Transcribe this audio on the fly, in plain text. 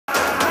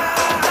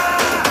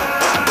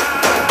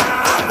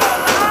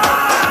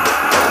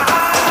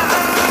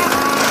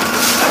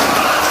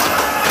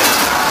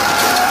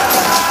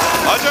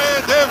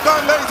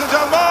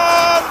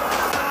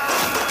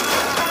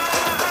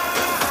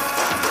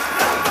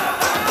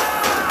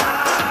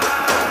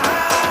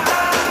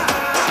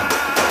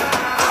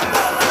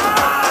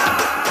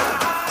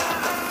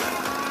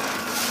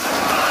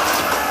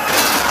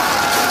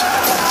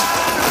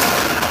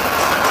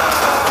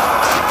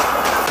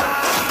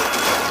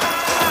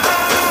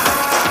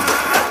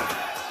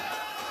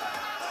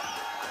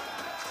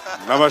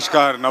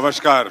नमस्कार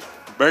नमस्कार,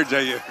 बैठ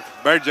जाइए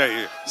बैठ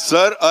जाइए।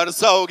 सर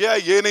अरसा हो गया,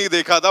 ये नहीं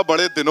देखा था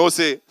बड़े दिनों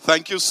से।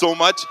 थैंक यू सो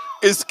मच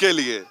इसके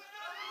लिए।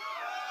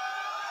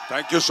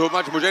 थैंक यू सो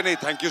मच, मुझे नहीं,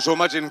 थैंक यू सो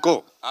मच इनको।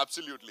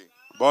 एब्सोल्युटली,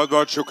 बहुत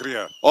बहुत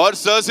शुक्रिया। और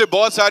सर से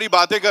बहुत सारी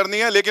बातें करनी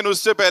है, लेकिन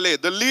उससे पहले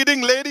the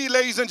leading lady,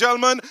 ladies and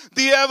gentleman, the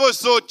ever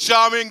so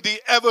charming, the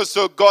ever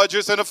so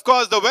gorgeous end of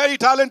course the very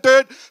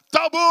talented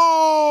Tabu.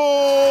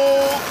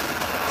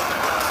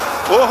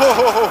 ओहो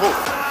हो।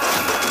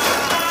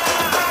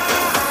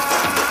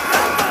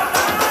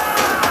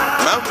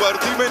 मैम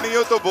वर्दी में नहीं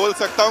हो तो बोल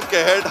सकता हूं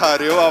कहर ढा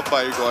रहे हो आप।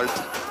 My God,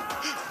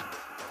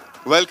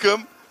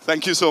 welcome,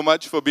 thank you so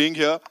much for being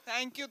here.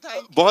 Thank you thank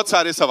you. बहुत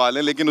सारे सवाल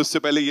हैं, लेकिन उससे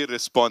पहले ये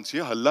रिस्पॉन्स,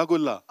 ये हल्ला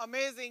गुल्ला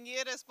अमेजिंग।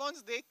 ये रिस्पॉन्स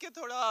देख के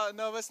थोड़ा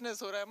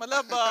नर्वसनेस हो रहा है,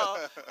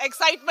 मतलब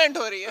एक्साइटमेंट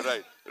हो रही है।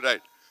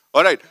 Right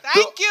alright,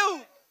 thank you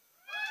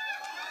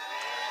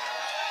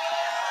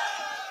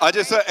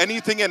Ajay sir.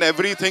 Anything and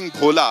everything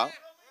भोला।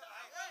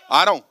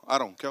 आ रहा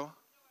हूं क्या हुआ?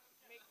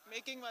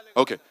 मेकिंग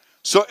वाले। Okay,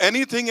 so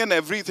anything and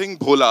everything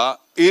Bhola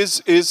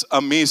is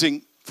amazing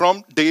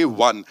from day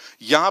one.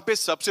 यहाँ पे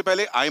सबसे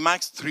पहले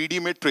IMAX 3D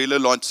में ट्रेलर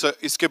लॉन्च, सर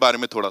इसके बारे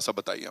में थोड़ा सा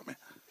बताइए हमें।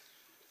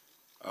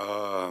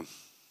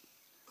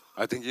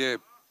 आई थिंक ये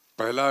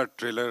पहला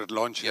ट्रेलर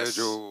लॉन्च है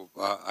जो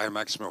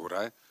IMAX में हो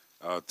रहा है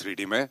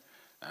 3D में।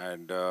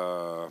 एंड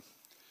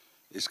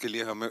इसके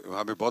लिए हमें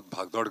बहुत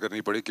भागदौड़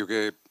करनी पड़ी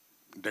क्योंकि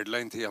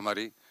डेडलाइन थी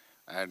हमारी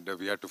and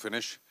we had to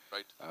finish.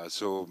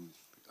 So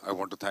I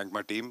want to thank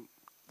my team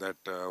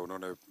that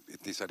उन्होंने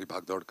इतनी सारी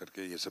भागदौड़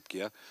करके ये सब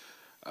किया।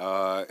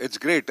 It's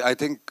great. I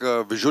think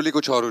visually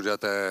कुछ और हो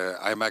जाता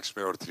है IMAX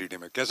में और 3D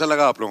में। कैसा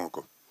लगा आप लोगों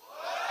को?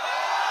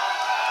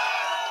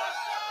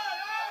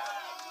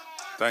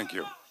 Thank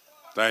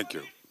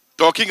you.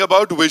 Talking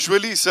about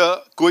visually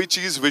sir, कोई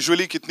चीज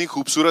विजुअली कितनी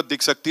खूबसूरत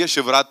दिख सकती है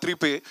शिवरात्रि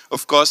पे।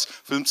 ऑफ कोर्स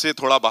फिल्म से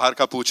थोड़ा बाहर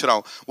का पूछ रहा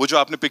हूँ, वो जो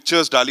आपने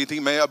पिक्चर्स डाली थी,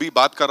 मैं अभी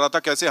बात कर रहा था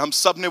कैसे हम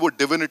सब ने वो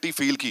डिविनिटी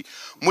फील की।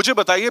 मुझे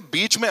बताइए,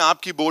 बीच में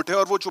आपकी बोट है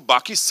और वो जो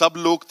बाकी सब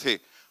लोग थे,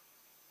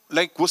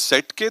 लाइक वो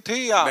सेट के थे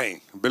या नहीं?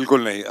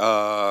 बिल्कुल नहीं।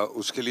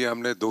 उसके लिए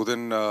हमने 2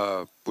 दिन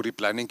पूरी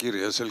प्लानिंग की,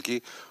 रिहर्सल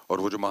की, और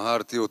वो जो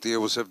महाआरती होती है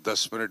वो सिर्फ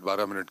 10 मिनट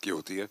 12 मिनट की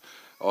होती है।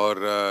 और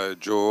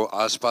जो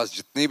आसपास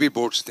जितनी भी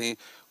बोट्स थी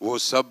वो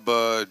सब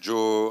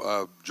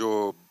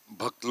जो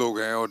भक्त लोग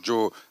हैं और जो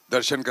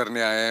दर्शन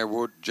करने आए हैं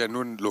वो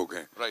जेन्युइन लोग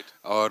हैं। राइट।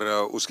 और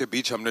उसके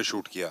बीच हमने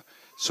शूट किया।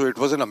 So it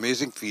was an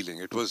amazing feeling.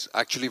 It was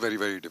actually very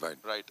very divine.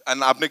 Right.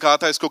 And आपने कहा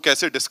था इसको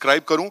कैसे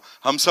डिस्क्राइब करूं,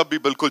 हम सब भी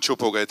बिल्कुल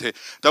चुप हो गए थे।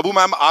 तबू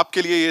मैम,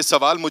 आपके लिए ये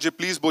सवाल, मुझे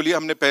प्लीज बोलिए,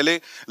 हमने पहले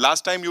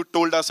last time you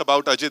told us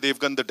about Ajay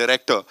Devgan the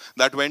director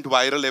that went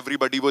viral,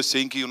 everybody was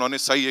saying कि उन्होंने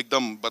सही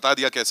एकदम बता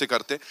दिया कैसे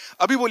करते।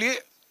 अभी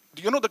बोलिए,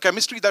 you know the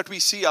chemistry that we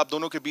सी आप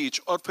दोनों के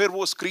बीच, और फिर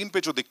वो स्क्रीन पे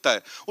जो दिखता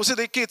है उसे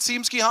देख के इट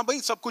सीम्स कि हाँ भाई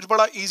सब कुछ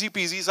बड़ा इजी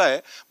पीजी सा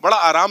है, बड़ा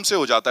आराम से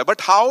हो जाता है।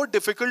 But how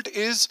difficult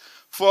is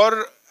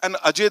for an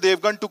Ajay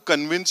Devgan to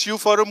convince you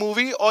for a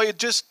movie, or it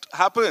just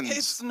happens?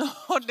 It's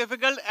not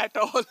difficult at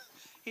all.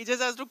 He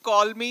just has to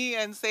call me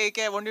and say,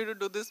 "Okay, I want you to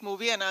do this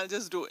movie," and I'll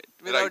just do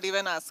it without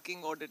even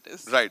asking what it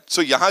is. Right.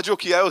 So यहाँ जो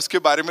किया है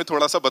उसके बारे में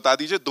थोड़ा सा बता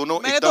दीजिए। दोनों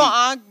मैंने तो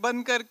आँख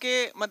बंद करके,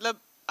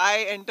 मतलब I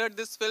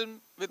entered this film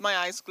with my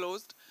eyes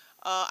closed.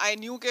 I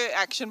knew कि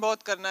एक्शन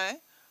बहुत करना है,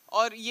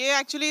 और ये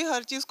एक्चुअली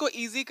हर चीज को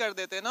इजी कर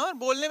देते हैं ना, और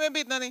बोलने में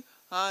भी इतना नहीं,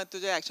 हाँ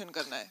तुझे एक्शन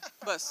करना है,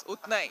 बस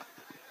उतना ही।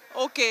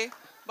 ओके,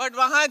 बट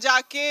वहां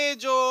जाके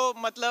जो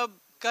मतलब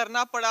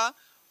करना पड़ा,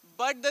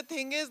 but the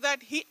thing is that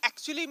he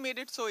actually made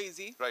it so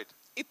easy. Right.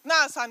 इतना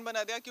आसान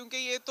बना दिया, क्योंकि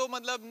ये तो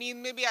मतलब नींद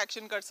में भी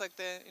एक्शन कर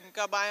सकते हैं,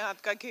 इनका बाएं हाथ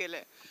का खेल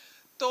है।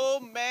 तो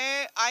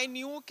मैं आई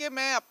न्यू कि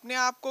मैं अपने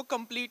आप को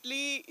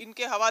कम्प्लीटली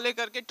इनके हवाले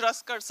करके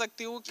ट्रस्ट कर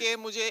सकती हूँ कि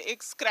मुझे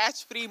एक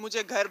स्क्रैच फ्री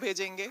मुझे घर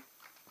भेजेंगे,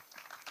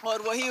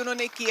 और वही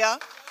उन्होंने किया।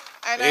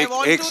 And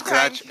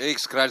एक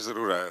स्क्रैच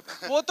जरूर आया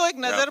था। वो तो एक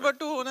नजर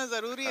बट्टू होना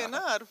जरूरी है ना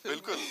हर फिल्म।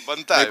 बिल्कुल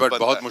बनता है, बट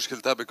बहुत मुश्किल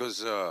था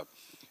बिकॉज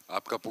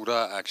आपका पूरा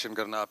एक्शन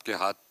करना आपके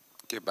हाथ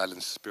के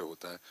बैलेंस पे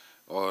होता है,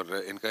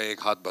 और इनका एक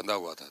हाथ बंधा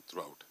हुआ था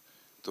थ्रू आउट,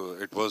 तो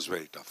it was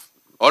very tough.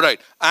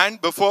 Alright, and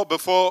before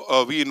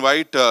we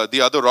invite the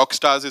other rock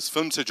stars इस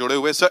फिल्म से जुड़े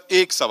हुए, सर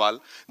एक सवाल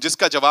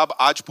जिसका जवाब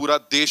आज पूरा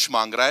देश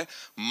मांग रहा है।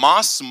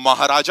 मास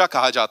महाराजा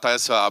कहा जाता है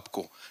सर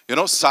आपको, you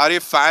know, सारे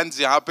फैंस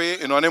यहाँ पे,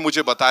 इन्होंने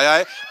मुझे बताया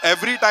है,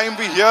 every time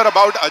we hear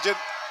about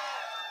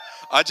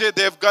Ajay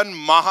Devgan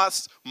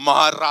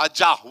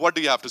Maharaja, what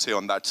do you have to say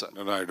on that, sir?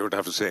 No, I don't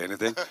have to say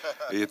anything.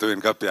 ये तो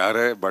इनका प्यार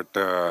है, but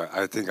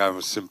I think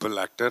I'm a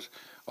simple actor,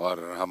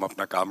 और हम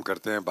अपना काम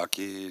करते हैं,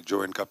 बाकी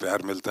जो इनका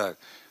प्यार मिलता है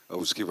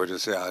उसकी वजह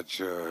से आज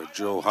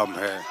जो हम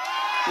हैं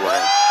वो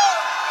है।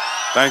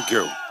 Thank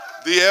you.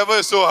 The ever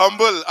so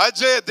humble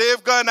Ajay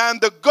Devgan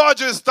and the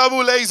gorgeous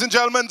Tabu, ladies and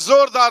gentlemen,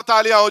 जोरदार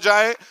तालियां हो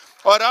जाए।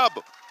 और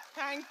अब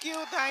थैंक यू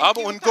अब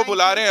उनको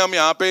बुला रहे हैं हम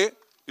यहाँ पे,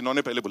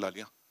 इन्होंने पहले बुला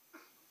लिया।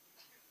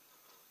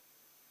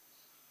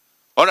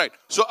 Alright,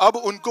 so अब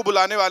उनको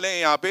बुलाने वाले हैं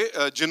यहाँ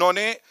पे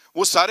जिन्होंने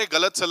वो सारे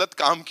गलत सलत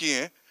काम किए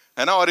हैं,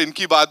 है ना, और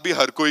इनकी बात भी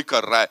हर कोई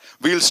कर रहा है।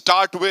 We'll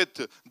start with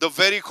the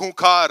very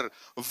खूंखार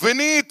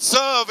विनीत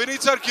सर।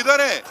 विनीत सर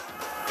किधर हैं?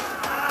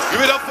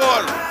 Give it up for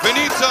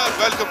Vineet sir.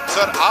 Welcome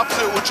sir.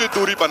 आपसे उचित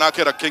दूरी बना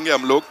के रखेंगे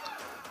हम लोग.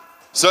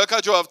 सर का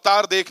जो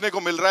अवतार देखने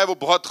को मिल रहा है वो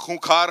बहुत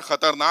खूंखार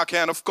खतरनाक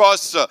है. And of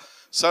course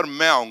सर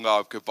मैं आऊंगा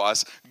आपके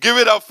पास. Give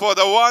it up for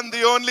the one,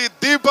 the only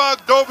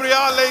Deepak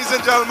Dobriyal, ladies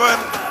and gentlemen.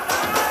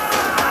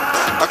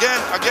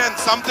 Again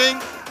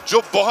something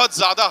जो बहुत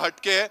ज्यादा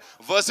हटके है.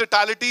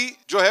 वर्सेटैलिटी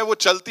जो है वो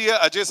चलती है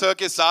अजय सर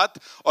के साथ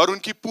और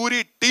उनकी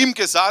पूरी टीम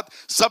के साथ.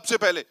 सबसे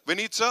पहले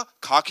विनीत सर,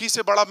 खाकी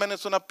से बड़ा मैंने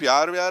सुना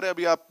प्यार व्यार है,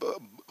 अभी आप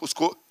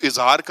उसको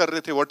इजहार कर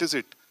रहे थे. What is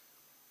it?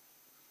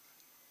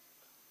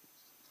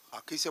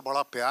 खाकी से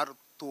बड़ा प्यार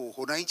तो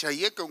होना ही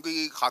चाहिए,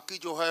 क्योंकि खाकी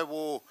जो है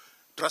वो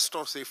ट्रस्ट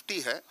और सेफ्टी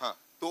है. हाँ.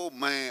 तो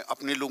मैं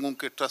अपने लोगों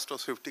के ट्रस्ट और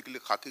सेफ्टी के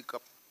लिए खाकी का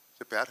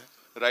से प्यार है.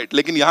 राइट.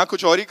 लेकिन यहाँ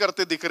कुछ और ही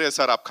करते दिख रहे हैं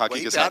सर आप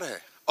खाकी के साथ. प्यार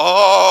है.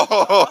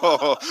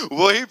 ओह,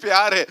 वही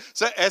प्यार है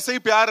सर. ऐसे ही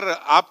प्यार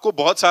आपको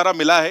बहुत सारा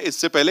मिला है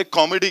इससे पहले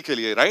कॉमेडी के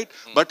लिए, right?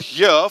 But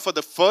here for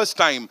the first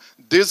time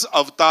this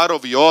अवतार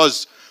of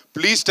yours,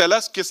 please tell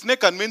us किसने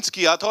कन्विंस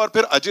किया था और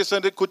फिर अजय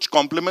सर ने कुछ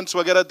कॉम्प्लीमेंट्स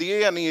वगैरह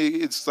दिए या नहीं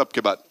इस सब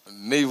के बाद?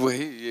 नहीं,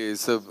 वही ये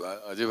सब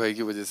अजय भाई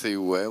की वजह से ही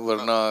हुआ है,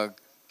 वरना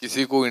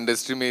किसी को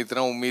इंडस्ट्री में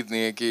इतना उम्मीद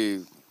नहीं है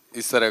कि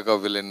इस तरह का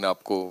विलेन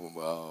आपको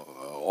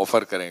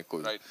ऑफर करें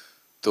कोई. right.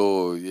 तो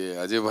ये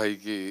अजय भाई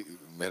की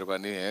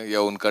मेहरबानी है या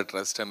उनका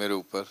ट्रस्ट है मेरे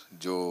ऊपर,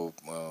 जो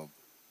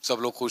सब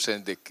लोग खुश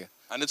हैं देख के.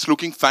 And it's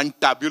looking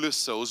fantabulous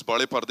sir. उस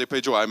बड़े पर्दे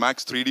पे जो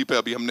IMAX 3D पे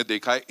अभी हमने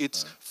देखा है,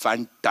 it's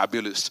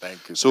fantabulous.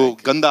 Thank you. So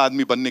गंदा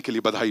आदमी बनने के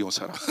लिए बधाई हो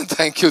सर.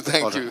 Thank you.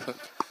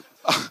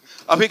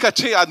 अब एक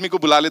अच्छे आदमी को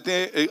बुला लेते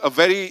हैं. A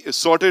very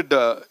sorted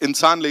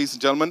इंसान, ladies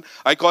and gentlemen.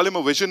 I call him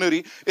a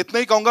visionary. इतना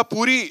ही कहूँगा,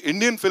 पूरी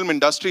इंडियन फिल्म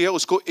इंडस्ट्री है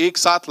उसको एक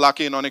साथ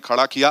लाके इन्होंने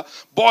खड़ा किया,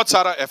 बहुत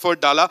सारा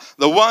एफर्ट डाला.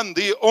 The one,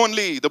 the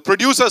only, the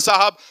producer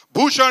साहब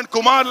Bhushan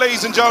Kumar,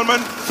 ladies and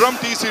gentlemen, from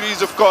T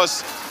series of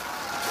course.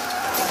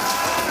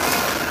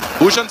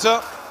 Bhushan sir,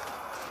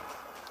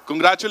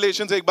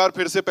 congratulations एक बार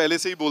फिर से. पहले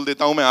से ही बोल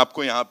देता हूं मैं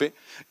आपको यहाँ पे.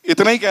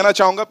 इतना ही कहना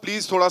चाहूंगा,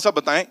 प्लीज थोड़ा सा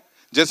बताएं.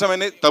 जैसा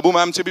मैंने तबू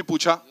मैम से भी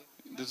पूछा,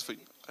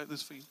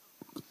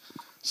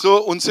 so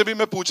उनसे भी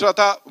मैं पूछ रहा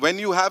था, when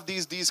you have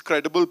these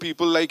credible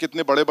people, like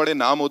इतने बड़े बड़े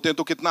नाम होते हैं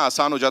तो कितना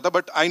आसान हो जाता.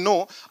 बट आई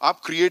नो आप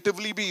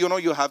क्रिएटिवली भी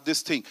you have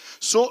this thing.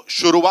 So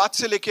शुरुआत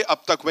से लेके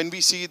अब तक, when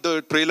we see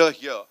the trailer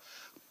here,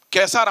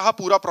 कैसा रहा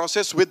पूरा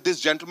process with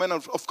this gentleman,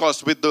 of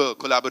course with the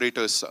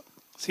collaborators sir?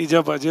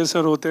 जब अजय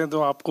सर होते हैं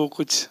तो आपको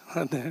कुछ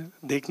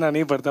देखना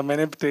नहीं पड़ता.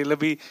 मैंने ट्रेलर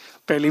भी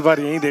पहली बार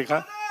यहीं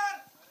देखा.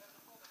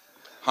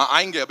 हाँ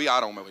आएंगे, अभी आ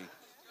रहा हूँ मैं वहीं.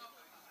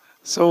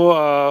 So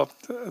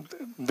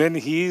when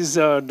he is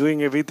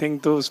doing everything,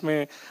 तो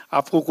उसमें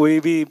आपको कोई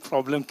भी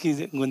प्रॉब्लम की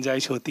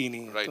गुंजाइश होती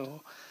नहीं है. right.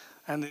 तो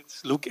and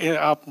it's look,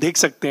 आप देख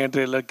सकते हैं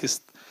ट्रेलर किस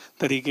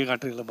तरीके का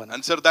ट्रेलर बना.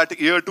 And sir, that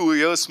ear to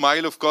ear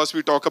smile, of course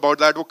we talk about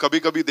that, वो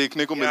कभी-कभी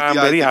देखने को मिलती है. I'm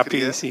very happy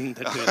seeing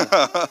that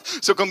trailer.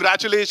 So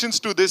congratulations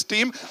to this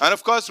team, and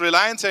of course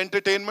Reliance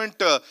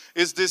Entertainment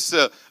is this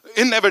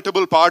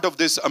inevitable part of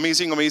this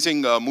amazing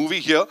movie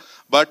here.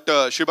 But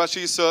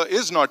Shibashish sir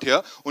is not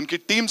here. उनकी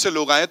team से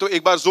लोग आए, तो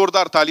एक बार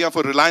जोरदार तालियां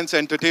for Reliance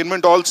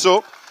Entertainment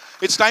also.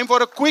 It's time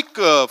for a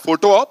quick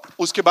photo op.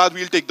 उसके बाद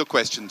we'll take the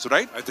questions,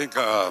 right? I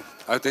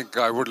think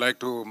I would like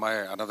to my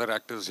another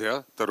actors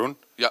here, Tarun.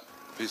 Yeah.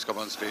 Please come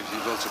on stage.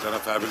 He's also done a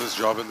fabulous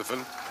job in the film.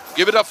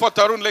 Give it up for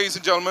Tarun, ladies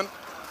and gentlemen.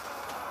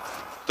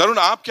 Tarun,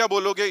 आप क्या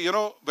बोलोगे?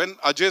 When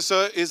Ajay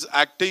sir is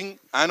acting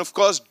and of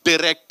course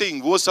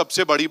directing, वो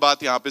सबसे बड़ी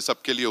बात यहाँ पे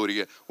सबके लिए हो रही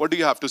है. What do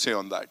you have to say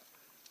on that?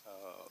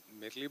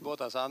 मेरे लिए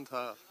बहुत आसान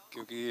था,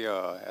 क्योंकि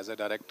एज ए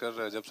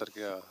डायरेक्टर जब सर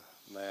के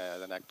मैं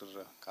एज एन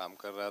एक्टर काम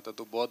कर रहा था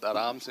तो बहुत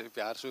आराम से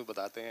प्यार से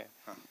बताते हैं.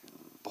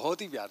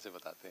 बहुत ही प्यार से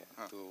बताते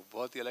हैं. तो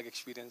बहुत ही अलग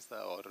एक्सपीरियंस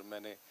था, और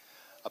मैंने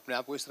अपने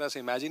आप को इस तरह से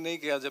इमेजिन नहीं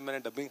किया. जब मैंने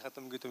डबिंग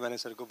खत्म की तो मैंने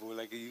सर को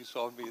बोला कि you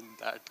saw me in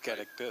that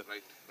character.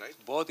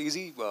 बहुत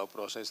इजी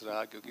प्रोसेस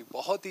रहा, क्योंकि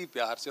बहुत ही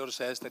प्यार से और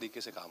सहज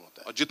तरीके से काम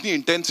होता है. और जितनी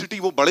इंटेंसिटी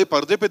वो बड़े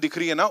पर्दे पे दिख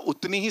रही है ना,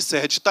 उतनी ही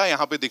सहजता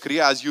यहाँ पे दिख रही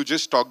है. As you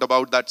just talked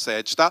about that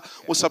सहजता,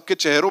 वो सबके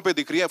चेहरों पे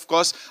दिख रही है. ऑफ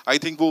कोर्स आई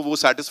थिंक वो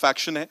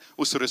सेटिस्फैक्शन है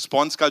उस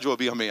रिस्पॉन्स का जो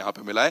अभी हमें यहाँ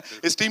पे मिला है.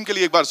 इस टीम के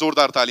लिए एक बार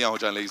जोरदार तालियां हो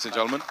जाए, ladies and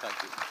gentleman.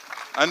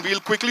 And we will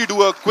quickly do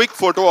a quick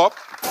photo op.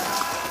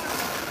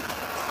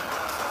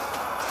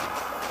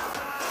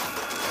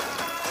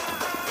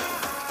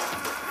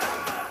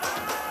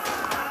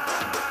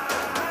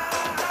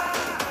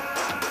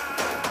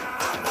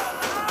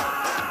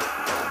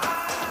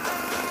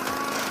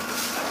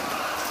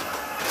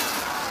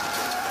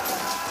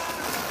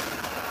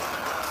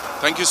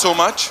 Thank you so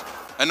much.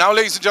 And now,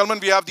 ladies and gentlemen,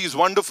 we have these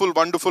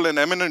wonderful and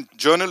eminent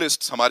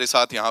journalists हमारे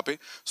साथ यहाँ पे.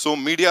 So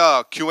media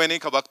Q&A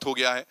का वक्त हो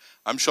गया है.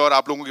 I'm sure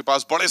आप लोगों के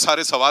पास बड़े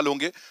सारे सवाल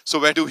होंगे. So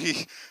where do we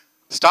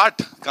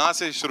start? कहाँ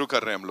से शुरू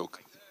कर रहे हैं हम लोग?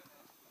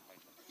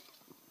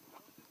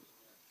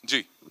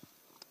 जी.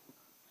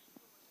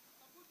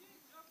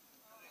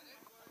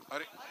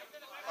 अरे,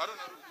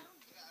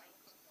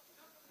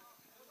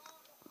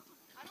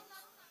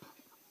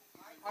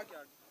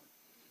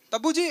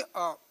 तब्बू जी,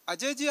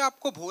 अजय जी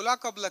आपको भोला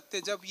कब लगते,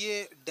 जब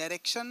ये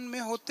डायरेक्शन में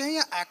होते हैं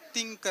या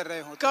एक्टिंग कर रहे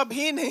होते हैं?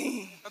 कभी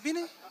नहीं. कभी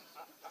नहीं.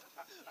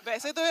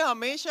 वैसे तो ये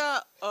हमेशा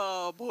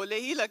भोले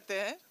ही लगते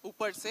हैं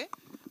ऊपर से,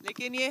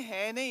 लेकिन ये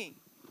है नहीं,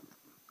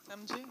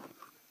 समझे?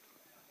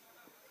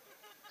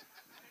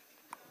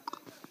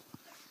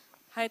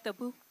 हाय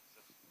तबू।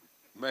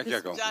 मैं क्या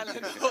कहूँ, जाने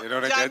दो,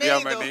 इन्होंने कह जाने दिया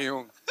ही मैं दो। नहीं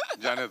हूँ,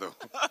 जाने दो।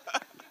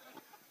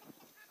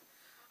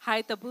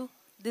 हाय तबू,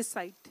 दिस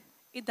साइड,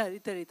 इधर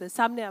इधर इधर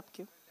सामने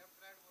आपके।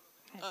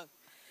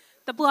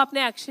 तबू,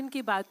 आपने एक्शन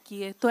की बात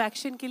की है, तो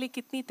एक्शन के लिए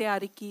कितनी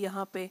तैयारी की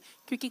यहाँ पे,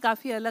 क्योंकि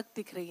काफी अलग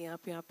दिख रही है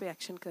आप यहाँ पे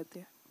एक्शन करते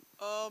हैं।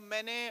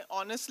 मैंने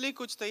ऑनेस्टली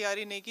कुछ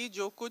तैयारी नहीं की,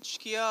 जो कुछ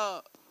किया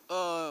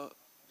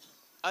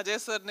अजय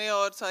सर ने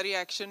और सारी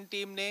एक्शन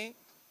टीम ने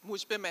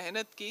मुझ पे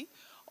मेहनत की,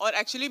 और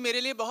एक्चुअली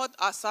मेरे लिए बहुत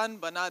आसान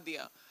बना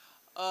दिया,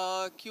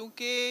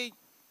 क्योंकि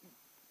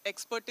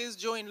एक्सपर्टीज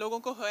जो इन लोगों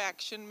को है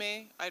एक्शन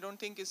में, आई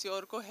डोंट थिंक किसी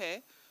और को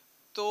है,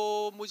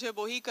 तो मुझे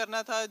वही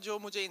करना था जो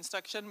मुझे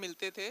इंस्ट्रक्शन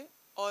मिलते थे,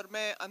 और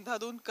मैं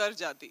अंधाधुंध कर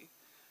जाती.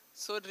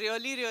 So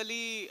really,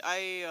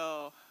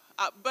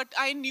 but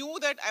I knew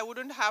that I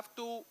wouldn't have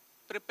to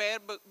prepare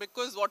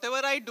because whatever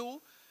I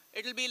do,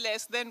 it will be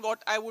less than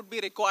what I would be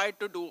required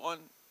to do on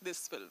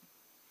this film.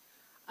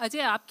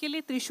 Ajay, आपके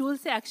लिए त्रिशूल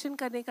से एक्शन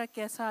करने का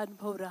कैसा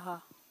अनुभव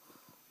रहा?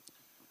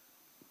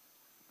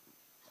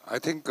 I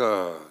think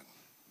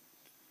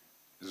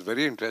it's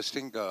very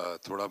interesting.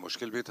 थोड़ा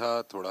मुश्किल भी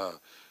था, थोड़ा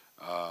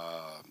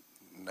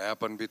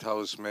नयापन भी था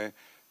उसमें,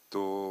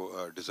 तो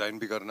डिज़ाइन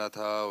भी करना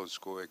था,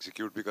 उसको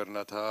एग्जीक्यूट भी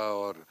करना था,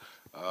 और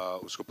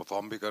उसको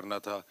परफॉर्म भी करना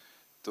था.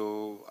 तो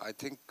I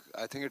think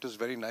it was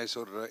very nice,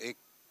 और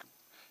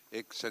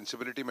एक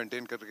सेंसिबिलिटी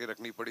मेंटेन करके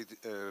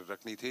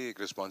रखनी थी, एक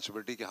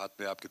रिस्पॉन्सिबिलिटी के हाथ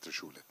में आपके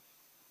त्रिशूल है.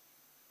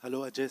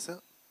 Hello Ajay sir,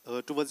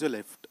 towards your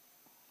left,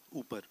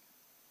 ऊपर.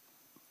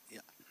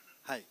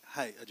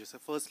 Hi Ajay sir.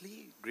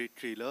 Firstly, great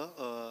trailer.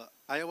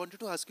 I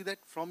wanted to ask you that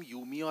from You,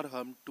 Me or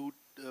Hum to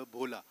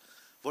Bholaa,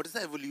 what is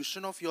the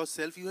evolution of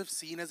yourself you have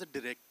seen as a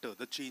director,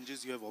 the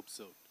changes you have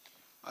observed?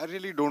 I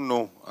really don't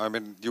know. I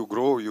mean, you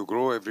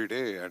grow every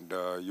day, and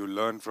you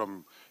learn from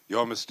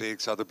your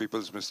mistakes, other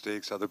people's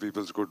mistakes, other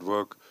people's good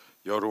work,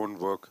 your own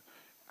work,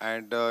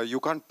 and you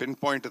can't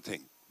pinpoint a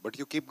thing,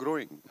 but you keep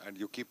growing and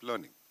you keep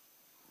learning.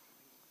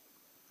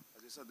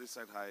 Ajay sir, this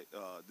side, hi.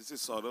 This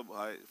is Saurabh.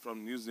 Hi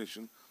from News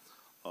Nation.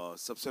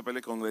 सबसे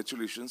पहले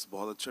congratulations,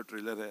 बहुत अच्छा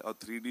trailer है, और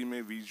 3D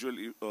में visual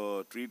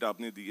treat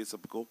आपने दी है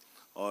सबको,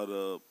 और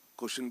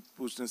क्वेश्चन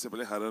पूछने से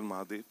पहले हर हर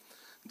महादेव.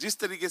 जिस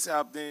तरीके से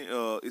आपने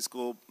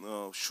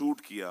इसको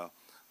शूट किया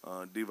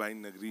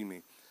डिवाइन नगरी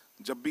में,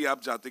 जब भी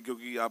आप जाते,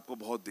 क्योंकि आपको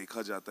बहुत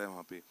देखा जाता है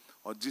वहाँ पे,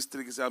 और जिस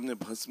तरीके से आपने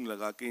भस्म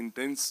लगा के,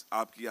 इंटेंस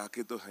आपकी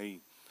आंखें तो हैं ही,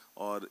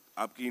 और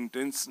आपकी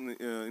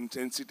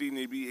इंटेंसिटी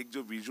ने भी एक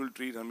जो विजुअल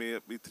ट्रीट हमें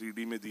अभी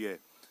 3D में दिया है.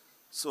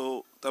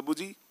 सो तबू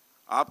जी,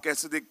 आप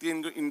कैसे देखती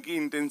हैं इनकी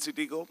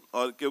इंटेंसिटी को,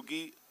 और क्योंकि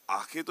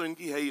आंखें तो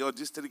इनकी है ही, और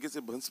जिस तरीके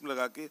से भस्म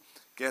लगा के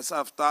कैसा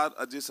अवतार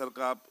अजय सर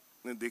का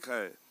आपने देखा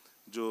है,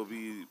 जो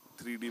अभी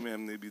 3D में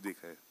हमने भी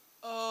देखा है?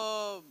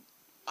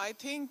 आई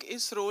थिंक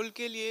इस रोल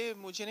के लिए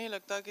मुझे नहीं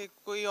लगता कि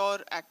कोई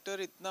और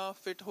एक्टर इतना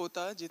फिट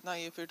होता जितना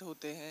ये फिट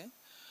होते हैं,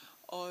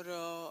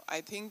 और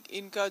आई थिंक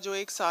इनका जो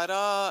एक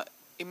सारा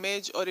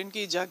इमेज और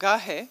इनकी जगह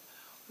है,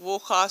 वो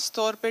ख़ास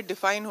तौर पे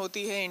डिफाइन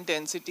होती है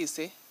इंटेंसिटी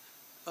से.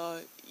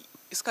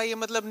 इसका ये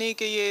मतलब नहीं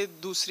कि ये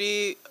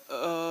दूसरी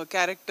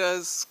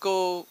कैरेक्टर्स को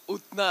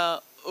उतना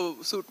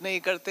सूट नहीं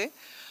करते,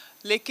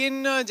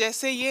 लेकिन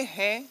जैसे ये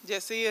हैं,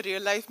 जैसे ये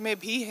रियल लाइफ में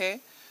भी है,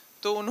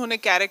 तो उन्होंने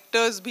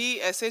कैरेक्टर्स भी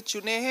ऐसे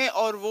चुने हैं,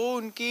 और वो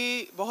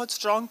उनकी बहुत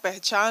स्ट्रॉन्ग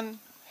पहचान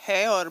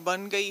है और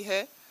बन गई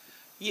है,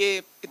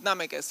 ये इतना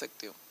मैं कह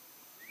सकती हूँ.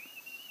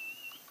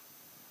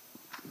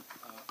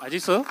 Ajay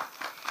sir,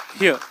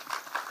 here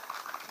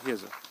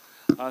sir.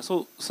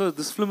 So, sir,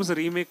 this film is a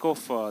remake of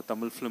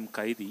Tamil film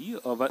Kaidi.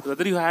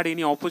 Whether you had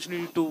any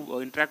opportunity to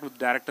interact with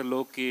director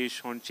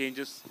Lokesh on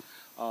changes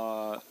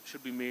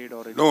should be made,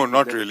 or no,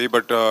 not really,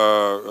 but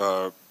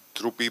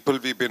through people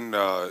we've been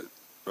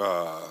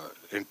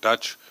in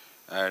touch,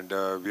 and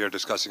we are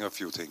discussing a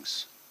few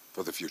things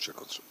for the future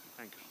also.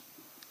 Thank you.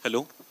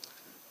 Hello,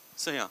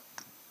 sir. Yeah,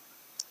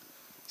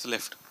 so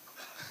left.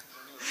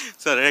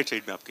 Sir, right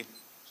side में आपके.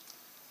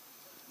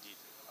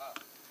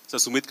 Sir,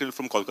 Sumit Krill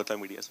from Kolkata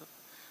Media, sir.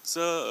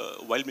 Sir,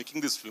 while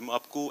making this film,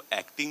 आपको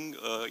acting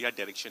या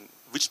direction,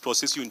 which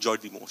process you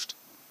enjoyed the most?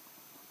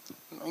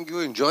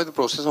 You enjoy the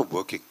process of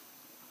working.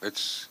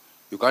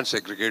 You can't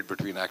segregate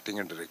between acting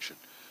and direction,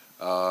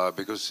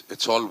 because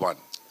it's all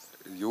one.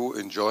 You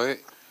enjoy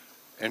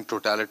in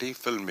totality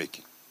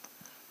filmmaking.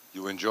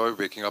 You enjoy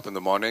waking up in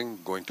the morning,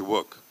 going to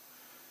work,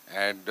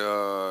 and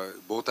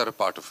both are a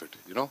part of it.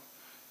 You know,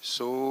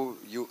 so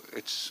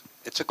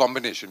it's a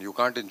combination. You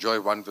can't enjoy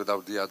one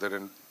without the other,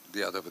 and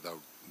the other without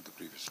the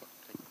previous one.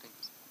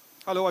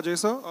 Hello, Ajay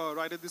sir,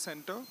 right at the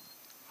center.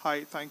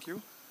 Hi, thank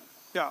you.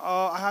 Yeah,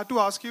 I had to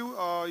ask you,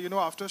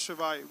 after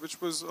Shivai, which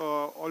was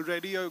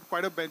already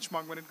quite a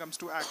benchmark when it comes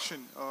to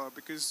action,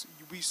 because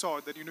we saw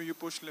that, you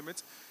push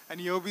limits, and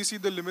here we see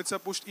the limits are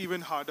pushed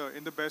even harder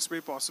in the best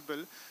way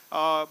possible.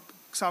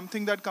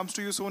 Something that comes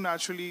to you so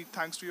naturally,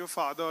 thanks to your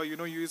father,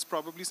 is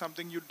probably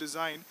something you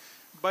design.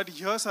 But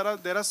here, Sarah,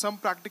 there are some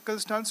practical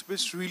stunts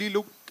which really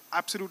look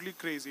absolutely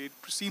crazy. It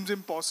seems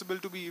impossible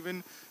to be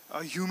even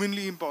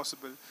humanly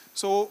impossible.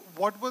 So,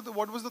 what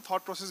was the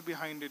thought process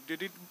behind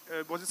it?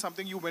 Was it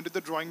something you went to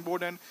the drawing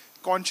board and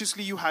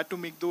consciously you had to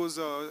make those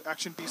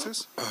action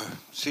pieces?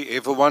 See,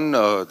 for one,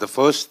 the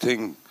first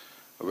thing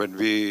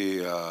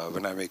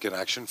when I make an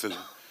action film,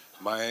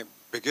 my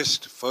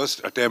biggest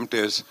first attempt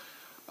is,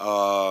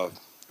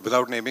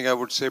 without naming, I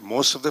would say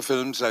most of the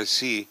films I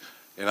see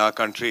in our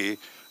country,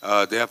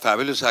 they have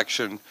fabulous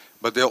action,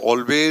 but they're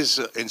always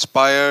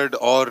inspired,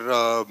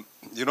 or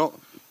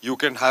you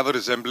can have a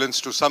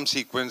resemblance to some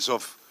sequence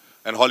of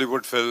an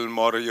Hollywood film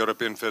or a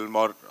European film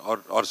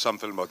or some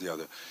film or the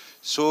other.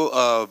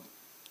 So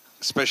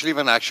especially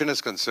when action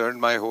is concerned,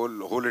 my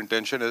whole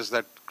intention is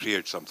that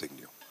create something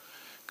new.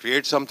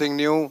 Create something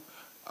new,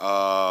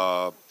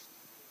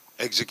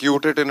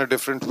 execute it in a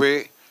different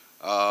way.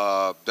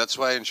 That's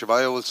why in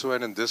Shivaya also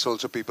and in this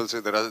also people say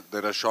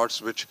there are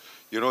shots which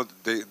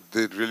they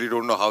really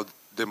don't know how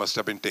they must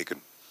have been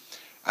taken,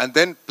 and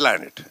then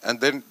plan it,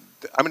 and then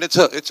I mean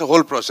it's a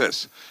whole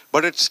process.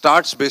 But it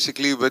starts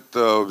basically with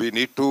we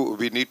need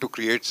to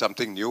create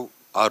something new,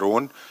 our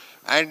own,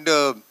 and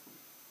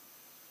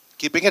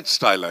keeping it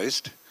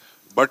stylized,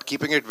 but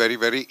keeping it very,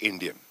 very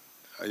Indian.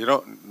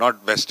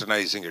 Not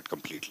westernizing it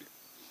completely.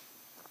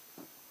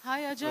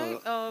 Hi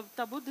Ajay,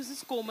 Tabu, this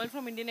is Komal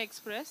from Indian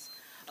Express.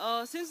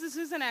 Since this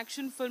is an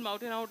action film,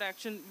 out and out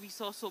action, we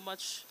saw so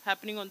much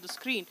happening on the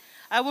screen.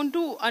 I want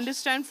to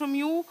understand from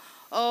you,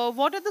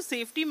 what are the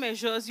safety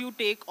measures you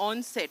take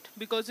on set?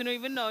 Because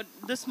even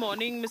this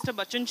morning, Mr.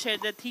 Bachchan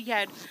shared that he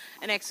had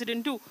an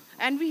accident too,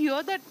 and we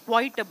hear that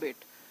quite a bit.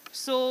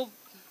 So,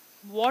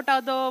 what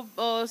are the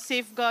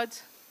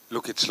safeguards?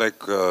 Look, it's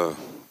like our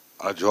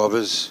job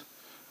is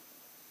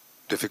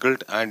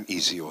difficult and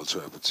easy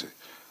also, I would say.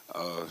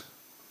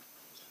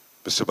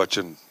 Mr.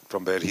 Bachchan,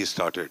 from where he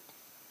started,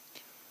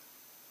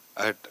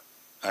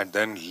 and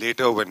then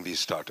later when we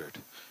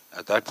started,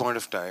 at that point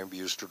of time, we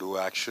used to do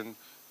action.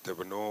 There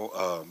were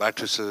no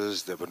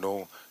mattresses, there were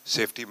no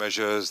safety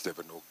measures, there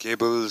were no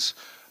cables.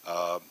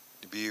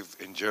 We've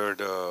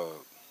injured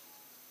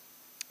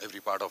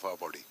every part of our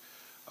body.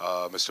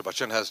 Mr.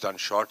 Bachchan has done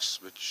shots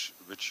which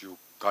you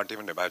can't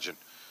even imagine.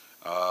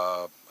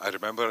 I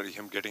remember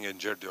him getting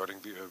injured during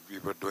we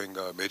were doing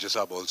Major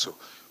Saab also,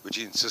 which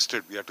he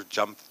insisted we had to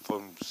jump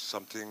from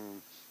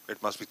something,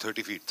 it must be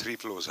 30 feet, 3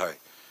 floors high.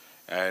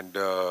 And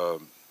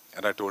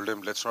I told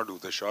him, let's not do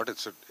the shot.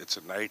 It's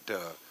a night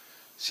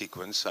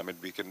sequence. I mean,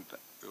 we can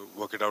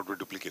work it out with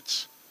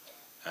duplicates.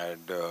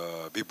 And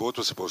we both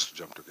were supposed to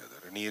jump together.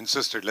 And he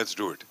insisted, let's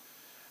do it.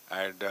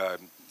 And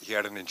he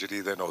had an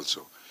injury then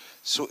also.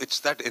 So it's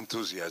that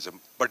enthusiasm.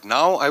 But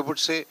now I would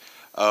say,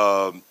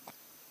 now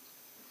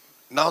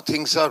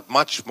things are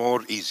much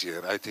more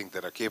easier. I think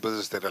there are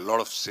cables, there are a lot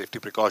of safety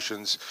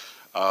precautions.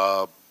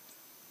 There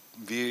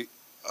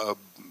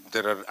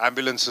are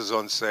ambulances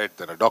on set,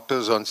 there are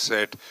doctors on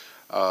set,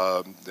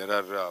 there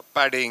are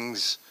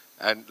paddings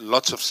and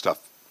lots of stuff.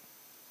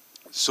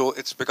 So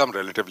it's become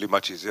relatively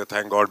much easier,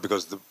 thank God,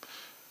 because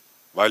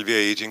while we are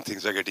aging,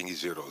 things are getting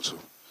easier also.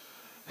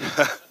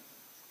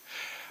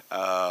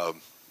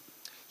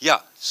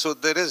 Yeah, so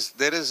there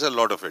is a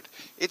lot of it.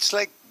 It's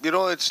like,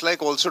 it's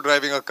like also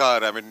driving a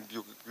car. I mean,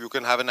 you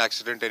can have an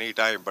accident any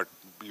time, but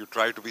you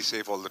try to be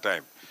safe all the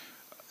time.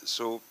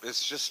 So it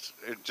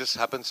just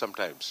happens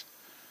sometimes.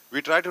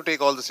 We try to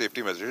take all the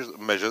safety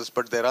measures,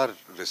 but there are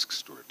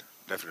risks to it,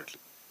 definitely.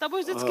 Tabu,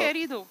 is it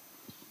scary though?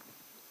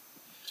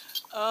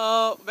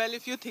 Well,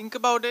 if you think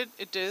about it,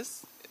 it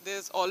is.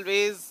 There's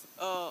always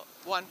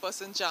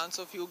 1% chance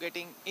of you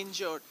getting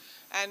injured.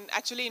 And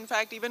actually, in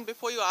fact, even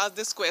before you asked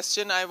this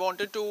question, I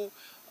wanted to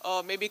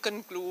maybe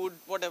conclude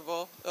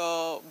whatever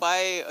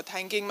by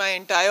thanking my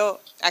entire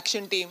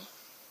action team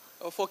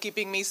for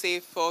keeping me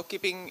safe, for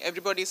keeping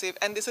everybody safe.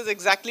 And this is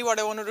exactly what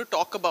I wanted to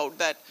talk about,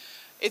 that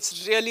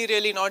it's really,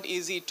 really not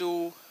easy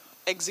to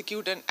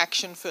execute an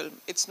action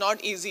film. It's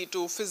not easy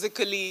to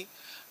physically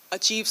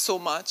achieve so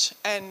much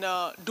and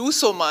do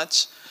so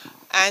much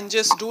and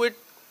just do it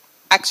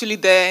actually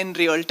there in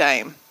real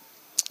time.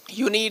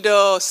 You need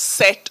a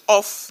set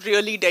of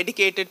really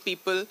dedicated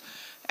people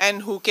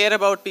and who care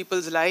about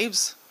people's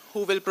lives,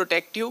 who will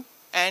protect you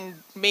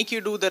and make you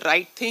do the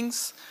right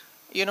things,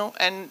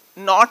 and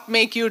not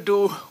make you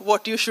do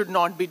what you should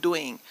not be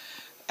doing.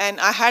 And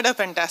I had a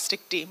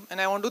fantastic team,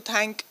 and I want to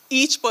thank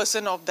each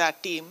person of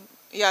that team.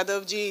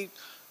 Yadavji,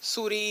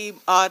 Suri,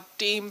 our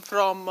team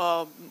from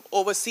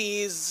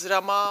overseas,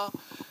 Rama,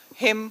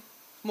 him,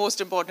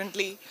 most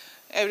importantly,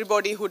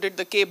 everybody who did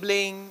the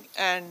cabling,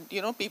 and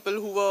people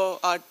who were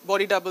our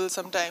body doubles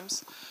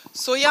sometimes.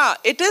 So yeah,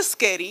 it is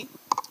scary,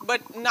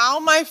 but now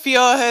my fear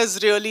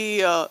has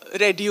really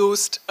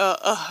reduced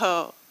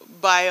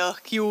by a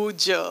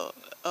huge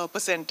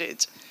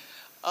percentage.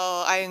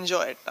 I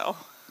enjoy it now.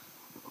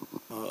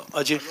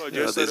 Ajay, Ajay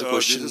there's a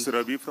question. This is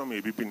Ravi from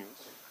ABP News.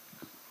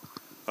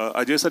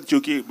 Ajay sir,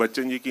 चूंकि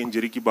बच्चन जी की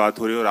injury की बात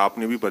हो रही है और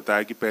आपने भी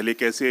बताया कि पहले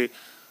कैसे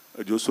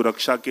जो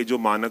सुरक्षा के जो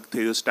मानक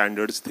थे, जो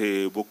स्टैंडर्ड्स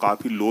थे, वो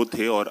काफ़ी लो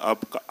थे और अब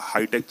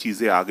हाईटेक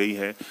चीज़ें आ गई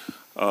हैं।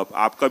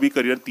 आपका भी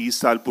करियर 30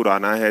 साल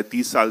पुराना है,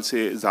 30 साल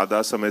से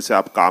ज़्यादा समय से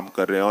आप काम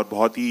कर रहे हैं और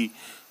बहुत ही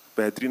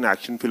बेहतरीन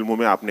एक्शन फिल्मों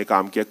में आपने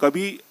काम किया।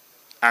 कभी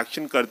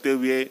एक्शन करते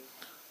हुए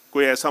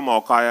कोई ऐसा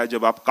मौका आया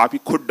जब आप काफ़ी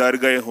खुद डर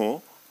गए हों,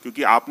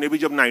 क्योंकि आपने भी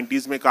जब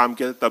 90s में काम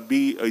किया तब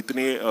भी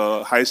इतने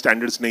हाई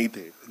स्टैंडर्ड्स नहीं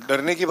थे?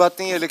 डरने की बात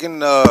नहीं है, लेकिन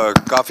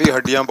काफ़ी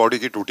हड्डियां बॉडी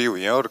की टूटी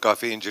हुई हैं और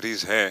काफ़ी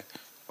इंजरीज हैं,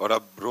 और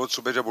अब रोज़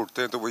सुबह जब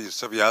उठते हैं तो वो ये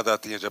सब याद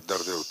आती हैं जब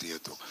दर्द होती है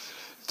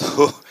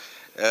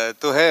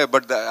तो है,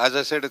 but as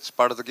I said, it's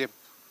part of the game.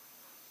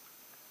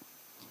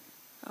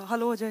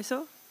 Hello, Ajay sir.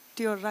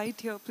 To your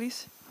right here, please.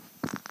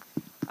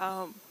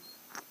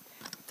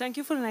 Thank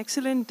you for an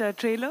excellent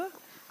trailer.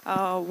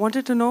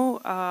 Wanted to know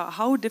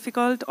how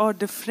difficult or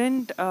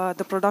different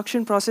the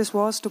production process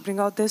was to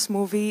bring out this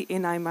movie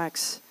in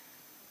IMAX.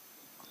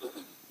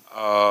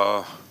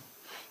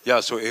 Yeah,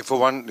 so A for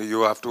one,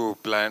 you have to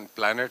plan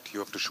it. You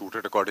have to shoot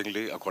it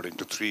accordingly, according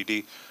to 3D.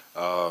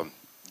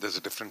 There's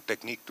a different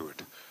technique to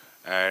it,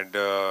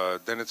 and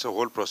then it's a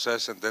whole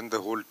process. And then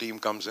the whole team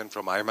comes in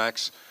from IMAX,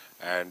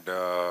 and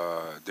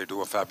they do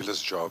a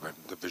fabulous job. And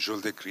the visual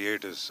they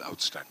create is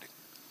outstanding.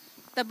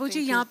 Tabu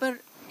जी यहाँ पर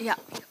या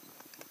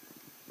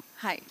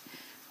हाय,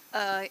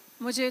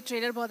 मुझे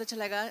trailer बहुत अच्छा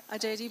लगा.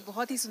 अजय जी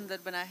बहुत ही सुंदर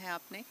बना है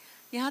आपने.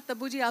 यहाँ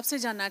तब्बू जी आपसे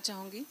जानना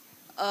चाहूँगी,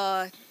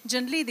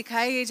 जनरली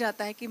दिखाया ये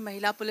जाता है कि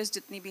महिला पुलिस,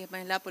 जितनी भी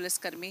महिला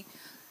पुलिसकर्मी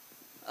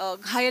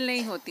घायल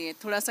नहीं होती हैं,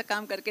 थोड़ा सा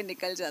काम करके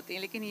निकल जाती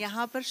हैं, लेकिन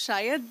यहाँ पर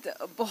शायद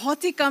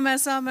बहुत ही कम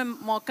ऐसा मैं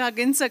मौका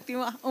गिन सकती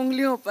हूँ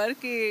उंगलियों पर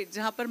कि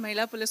जहाँ पर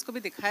महिला पुलिस को भी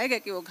दिखाया गया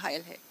कि वो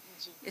घायल है.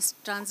 इस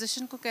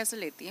ट्रांजिशन को कैसे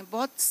लेती हैं?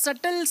 बहुत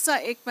सटल सा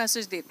एक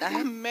मैसेज देता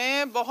है.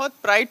 मैं बहुत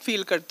प्राइड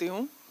फील करती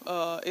हूँ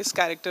इस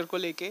कैरेक्टर को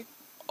लेके,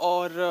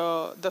 और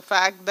the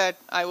fact that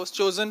I was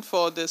chosen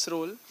for this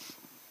role,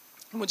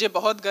 मुझे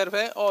बहुत गर्व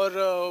है.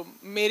 और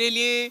मेरे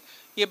लिए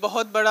ये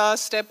बहुत बड़ा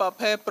स्टेप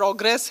अप है,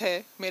 प्रोग्रेस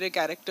है मेरे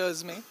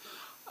कैरेक्टर्स में.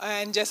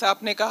 एंड जैसा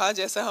आपने कहा,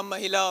 जैसा हम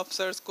महिला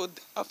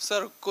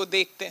अफसर को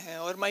देखते हैं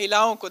और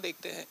महिलाओं को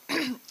देखते हैं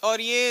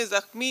और ये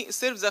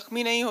सिर्फ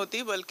ज़ख्मी नहीं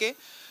होती, बल्कि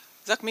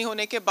ज़ख्मी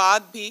होने के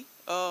बाद भी,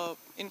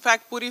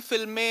 इनफैक्ट पूरी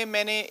फिल्म में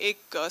मैंने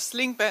एक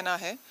स्लिंग पहना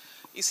है,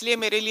 इसलिए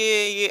मेरे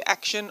लिए ये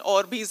एक्शन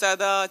और भी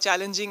ज़्यादा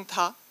चैलेंजिंग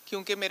था,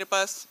 क्योंकि मेरे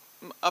पास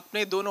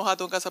अपने दोनों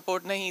हाथों का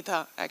सपोर्ट नहीं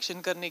था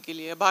एक्शन करने के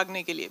लिए,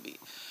 भागने के लिए भी.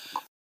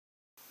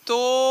 तो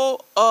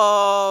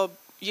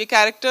ये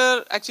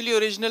कैरेक्टर एक्चुअली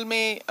ओरिजिनल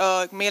में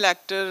male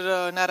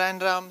actor Narayan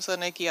Ram sir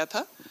ने किया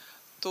था,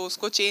 तो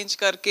उसको चेंज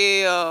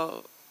करके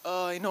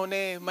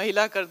इन्होंने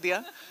महिला कर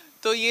दिया.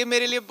 तो ये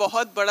मेरे लिए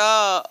बहुत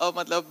बड़ा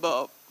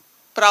मतलब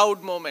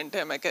प्राउड मोमेंट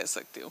है, मैं कह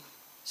सकती हूँ.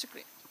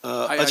 शुक्रिया.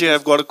 Ajay,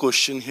 I've got a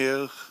question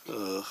here,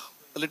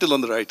 a little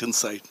on the right hand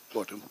side,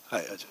 bottom.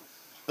 Hi, Ajay.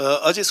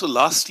 Ajay, so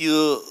last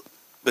year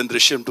when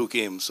Drishyam 2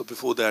 came, so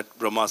before that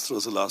Brahmastra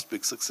was the last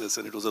big success,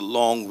 and it was a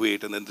long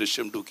wait, and then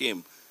Drishyam 2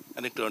 came,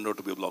 and it turned out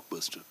to be a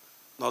blockbuster.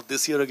 Now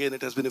this year again,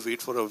 it has been a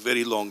wait for a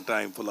very long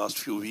time, for last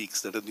few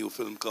weeks, that a new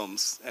film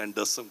comes and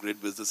does some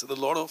great business, and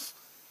a lot of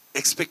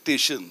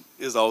expectation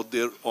is out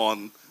there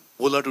on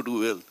Bholaa to do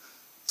well.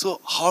 So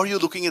how are you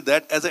looking at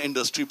that as an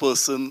industry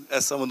person,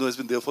 as someone who has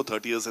been there for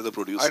 30 years as a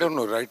producer? I don't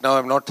know. Right now,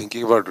 I'm not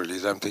thinking about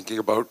release. I'm thinking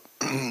about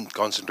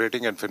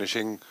concentrating and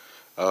finishing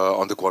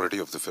on the quality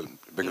of the film,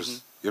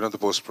 because you know, the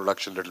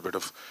post-production, little bit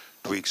of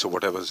tweaks or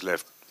whatever's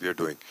left, we are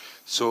doing.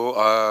 So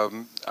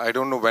I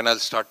don't know when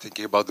I'll start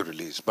thinking about the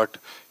release. But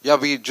yeah,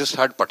 we just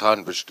had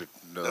Pathan, which did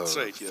That's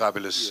right, yeah.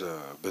 fabulous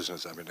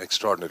business. I mean,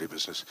 extraordinary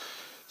business.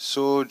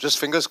 So just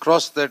fingers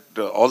crossed that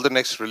all the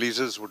next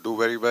releases would do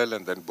very well,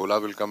 and then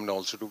Bholaa will come and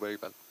also do very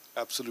well.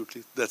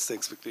 Absolutely, that's the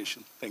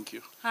expectation. Thank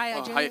you. Hi,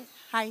 Ajay.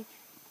 Hi.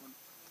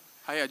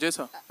 Hi, Ajay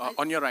sir.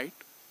 On your right.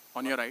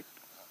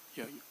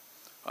 Here.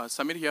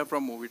 Samir here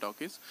from Movie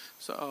Talkies.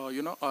 So,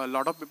 you know, a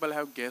lot of people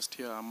have guessed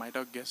here, might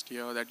have guessed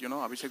here that, you know,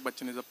 Abhishek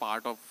Bachchan is a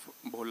part of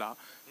Bholaa,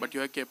 but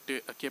you have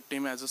kept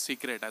him as a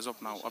secret as of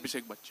now,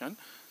 Abhishek Bachchan.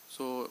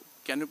 So,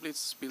 can you please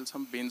spill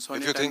some beans on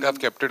it? If you think I've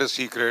kept it a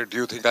secret, do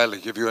you think I'll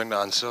give you an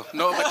answer?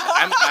 No, but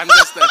I'm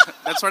just,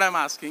 that's what I'm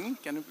asking.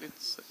 Can you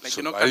please, like,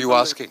 So you know, why are you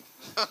asking?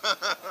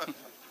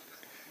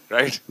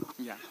 Right?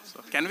 Yeah.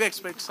 So, can we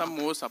expect some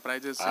more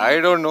surprises? I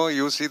don't know.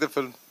 You see the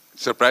film.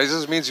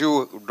 Surprises means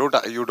you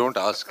don't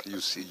ask. You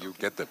see, you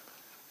get them.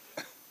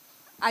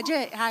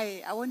 Ajay,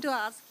 hi. I want to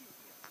ask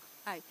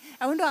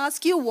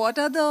you, what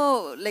are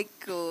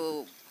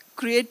the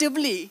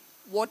creatively,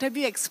 what have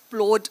you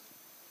explored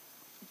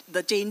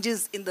the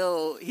changes in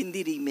the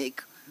Hindi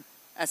remake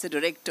as a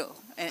director?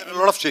 There are a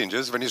lot of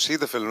changes. When you see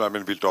the film, I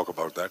mean, we'll talk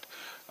about that.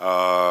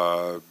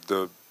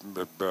 The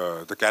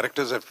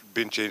characters have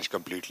been changed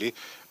completely.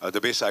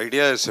 The base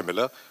idea is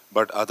similar,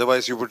 but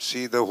otherwise you would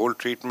see the whole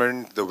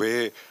treatment, the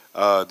way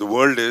the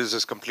world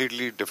is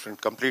completely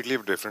different.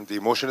 The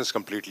emotion is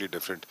completely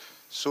different.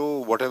 So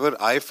whatever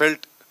I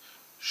felt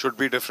should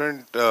be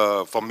different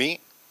for me,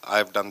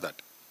 I've done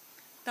that.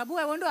 Tabu,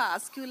 I want to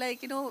ask you,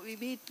 like, we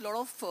meet a lot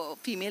of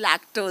female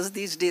actors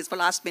these days for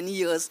last many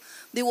years.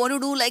 They want to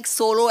do like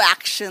solo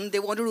action. They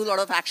want to do a lot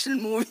of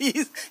action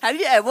movies. Have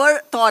you ever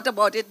thought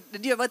about it?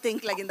 Did you ever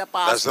think like in the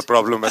past? That's the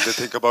problem. When they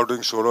think about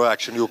doing solo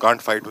action, you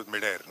can't fight with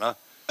mid-air, na?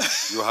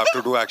 You have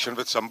to do action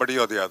with somebody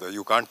or the other.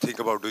 You can't think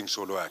about doing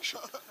solo action.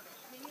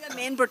 Being the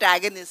main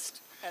protagonist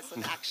as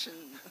an action.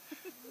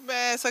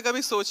 मैं ऐसा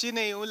कभी सोची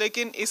नहीं हूँ,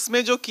 लेकिन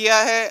इसमें जो किया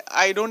है,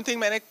 I don't think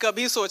मैंने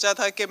कभी सोचा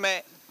था कि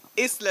मैं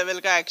इस लेवल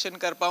का एक्शन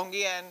कर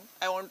पाऊंगी, and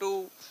I want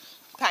to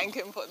thank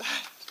him for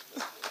that.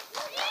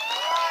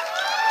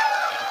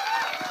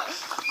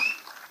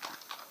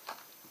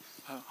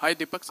 Hi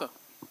Deepak sir.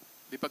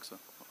 Deepak sir,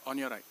 on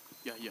your right.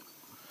 Yeah.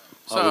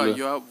 So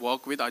you have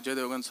worked with Ajay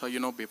Devgan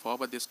sir, before,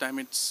 but this time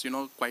it's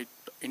quite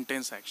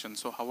intense action.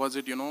 So how was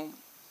it,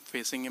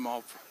 facing him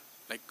off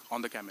like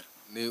on the camera?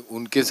 नहीं,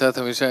 उनके साथ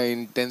हमेशा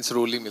intense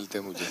role ही मिलते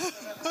हैं मुझे।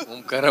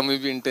 ओमकारा में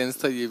भी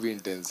intense था, ये भी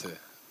इंटेंस है,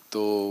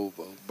 तो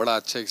बड़ा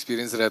अच्छा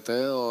एक्सपीरियंस रहता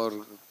है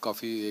और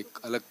काफ़ी एक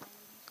अलग,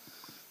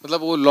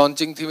 मतलब वो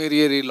लॉन्चिंग थी मेरी,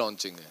 ये री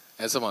लॉन्चिंग है,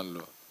 ऐसा मान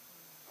लो।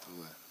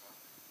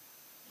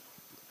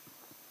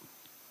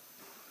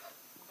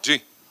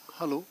 जी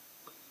hello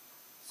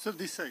sir,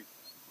 this side.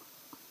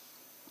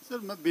 Sir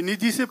मैं विनीत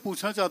जी से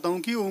पूछना चाहता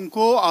हूँ कि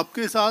उनको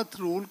आपके साथ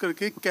रोल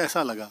करके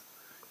कैसा लगा,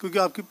 क्योंकि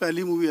आपकी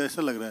पहली मूवी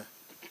ऐसा लग रहा है।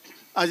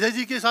 अजय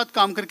जी के साथ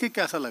काम करके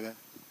कैसा लगा?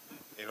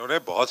 इन्होंने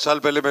बहुत साल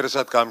पहले मेरे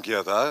साथ काम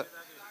किया था,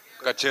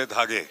 कच्चे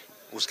धागे,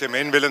 उसके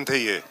मेन विलन थे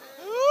ये।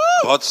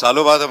 बहुत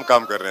सालों बाद हम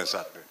काम कर रहे हैं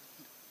साथ में।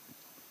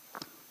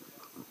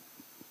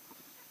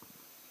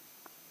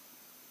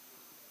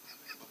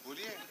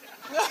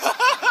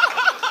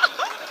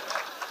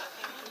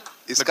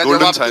 इसका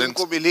जवाब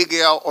इनको मिल ही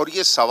गया, और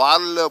ये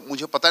सवाल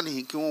मुझे पता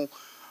नहीं क्यों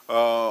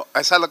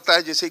ऐसा लगता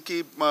है जैसे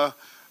कि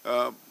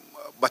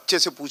बच्चे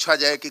से पूछा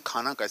जाए कि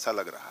खाना कैसा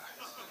लग रहा है।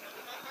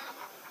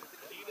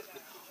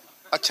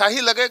 अच्छा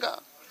ही लगेगा।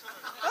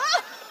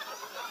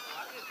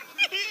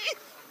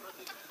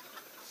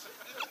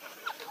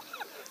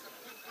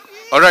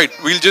 All right,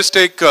 we'll just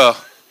take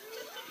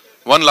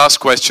one last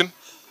question.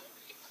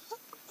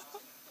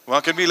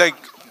 Can we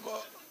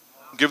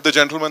give the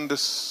gentleman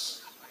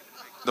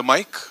the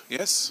mic?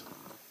 Yes,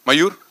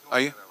 Mayur,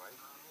 आइए.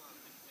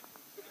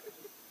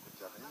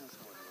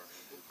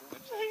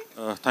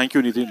 Thank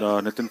you,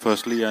 Nitin,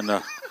 firstly, and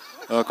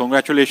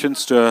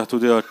congratulations to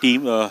the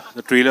team,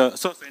 the trailer.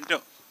 So,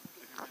 center.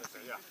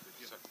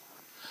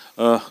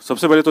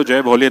 सबसे पहले तो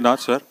जय भोलेनाथ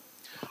सर।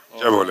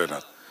 जय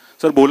Bholenath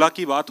sir. बोला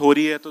की बात हो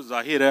रही है तो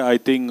जाहिर है, आई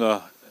थिंक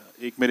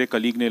एक मेरे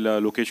कलीग ने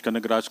लोकेश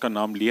कनगराज का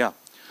नाम लिया,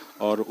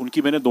 और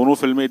उनकी मैंने दोनों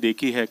फिल्में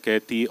देखी है,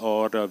 कैथी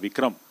और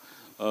विक्रम।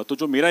 तो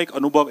जो मेरा एक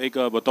अनुभव एक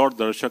बतौर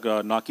दर्शक,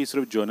 ना कि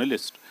सिर्फ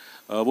जर्नलिस्ट,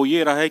 वो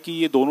ये रहा है कि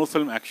ये दोनों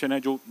फिल्म एक्शन है,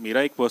 जो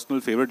मेरा एक पर्सनल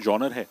फेवरेट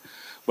जॉनर है।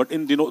 बट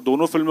इन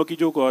दोनों फिल्मों की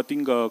जो आई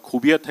थिंक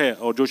खूबियत है,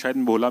 और जो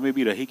शायद भोला में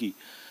भी रहेगी,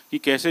 कि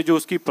कैसे जो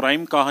उसकी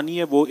प्राइम कहानी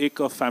है वो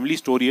एक फैमिली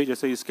स्टोरी है,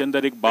 जैसे इसके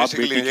अंदर एक बाप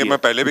बेटी की। मैं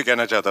पहले भी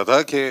कहना चाहता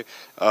था कि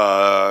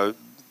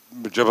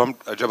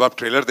जब आप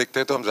ट्रेलर देखते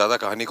हैं तो हम ज्यादा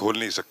कहानी खोल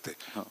नहीं सकते,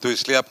 तो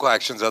इसलिए आपको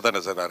एक्शन ज्यादा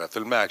नजर आ रहा है।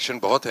 फिल्म में एक्शन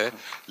बहुत है,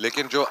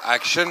 लेकिन जो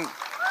एक्शन,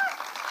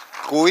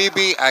 कोई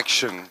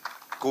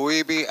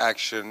भी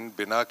एक्शन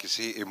बिना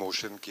किसी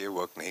इमोशन के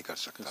वर्क नहीं कर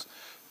सकता।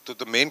 तो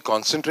the main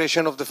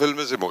concentration of the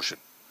film is emotion,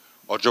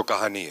 और जो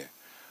कहानी है,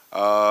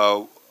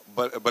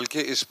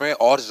 बल्कि इसमें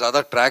और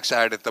ज्यादा ट्रैक्स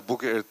ऐड है।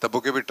 तब्बू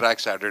के भी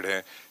ट्रैक्स एडेड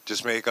हैं,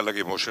 जिसमें एक अलग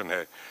इमोशन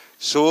है।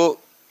 सो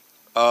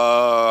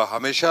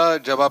हमेशा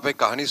जब आप एक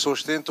कहानी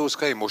सोचते हैं तो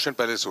उसका इमोशन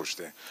पहले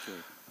सोचते हैं।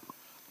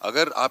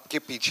 अगर आपके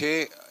पीछे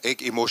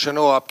एक इमोशन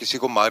हो, आप किसी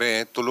को मारे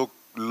हैं तो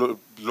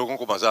लोगों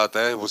को मजा आता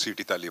है, वो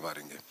सीटी ताली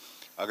मारेंगे।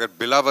 अगर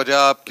बिला वजह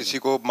आप किसी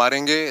को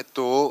मारेंगे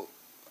तो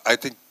आई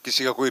थिंक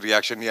किसी का कोई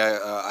रिएक्शन नहीं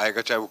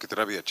आएगा, चाहे वो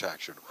कितना भी अच्छा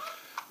एक्शन हो।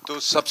 तो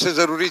सबसे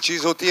जरूरी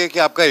चीज होती है कि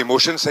आपका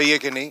इमोशन सही है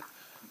कि नहीं,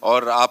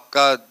 और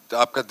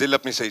आपका दिल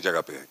अपनी सही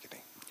जगह पे है कि नहीं।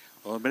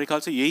 और मेरे ख्याल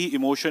से यही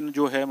इमोशन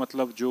जो है,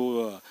 मतलब जो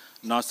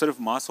ना सिर्फ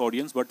mass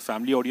audience but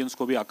family audience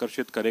को भी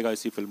आकर्षित करेगा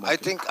इसी फिल्म में। I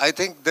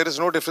think there is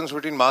no difference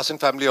between mass and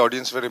family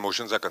audience where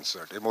emotions are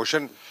concerned.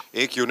 Emotion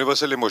एक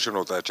यूनिवर्सल इमोशन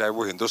होता है, चाहे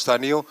वो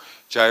हिंदुस्तानी हो,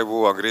 चाहे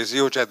वो अंग्रेजी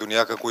हो, चाहे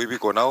दुनिया का कोई भी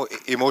कोना हो,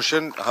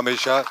 इमोशन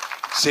हमेशा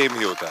सेम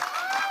ही होता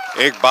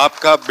है। एक बाप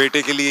का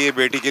बेटे के लिए,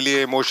 बेटी के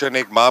लिए इमोशन,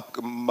 एक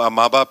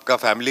माँ बाप का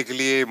फैमिली के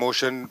लिए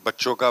इमोशन,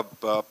 बच्चों का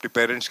अपने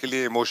पेरेंट्स के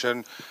लिए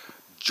इमोशन,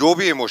 जो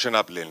भी इमोशन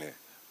आप ले लें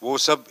वो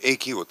सब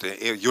एक ही होते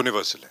हैं,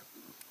 यूनिवर्सल है।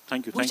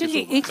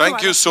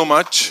 Thank you so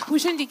much.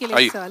 Bhushan ji के लिए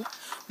एक सवाल।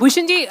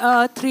 भूषण जी,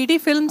 3D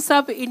फिल्म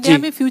सब इंडिया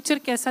में फ्यूचर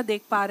कैसा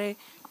देख पा रहे हैं?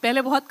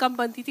 पहले बहुत कम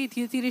बनती थी,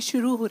 धीरे धीरे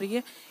शुरू हो रही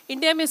है।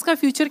 इंडिया में इसका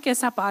फ्यूचर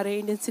कैसा पा रहे हैं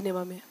इंडियन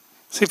सिनेमा में?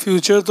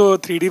 फ्यूचर तो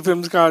 3D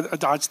फिल्म्स का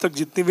आज तक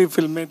जितनी भी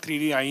फिल्में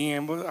 3D आई हैं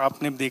वो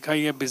आपने देखा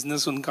ही है,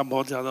 बिजनेस उनका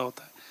बहुत ज़्यादा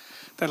होता है।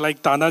 तो लाइक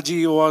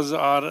तानाजी वाज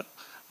आर,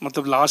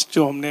 मतलब लास्ट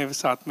जो हमने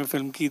साथ में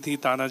फिल्म की थी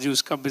तानाजी,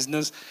 उसका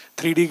बिजनेस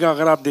 3D का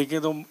अगर आप देखें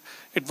तो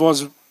it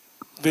was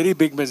very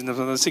big business,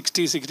 मतलब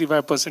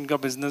 60-65% का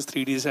बिजनेस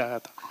 3D से आया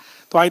था।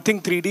 तो आई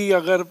थिंक 3D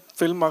अगर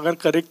फिल्म अगर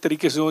करेक्ट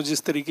तरीके से हो,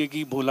 जिस तरीके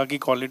की भोला की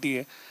क्वालिटी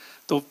है,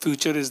 तो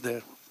future is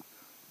there.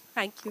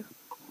 Thank you.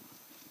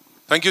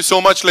 Thank you so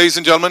much, ladies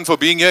and gentlemen, for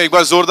being here. एक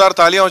बार जोरदार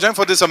तालियां हो जाएं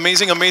for this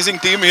amazing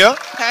team here.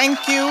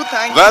 Thank you.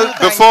 Well,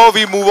 before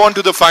we move on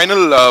to the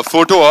final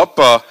photo op,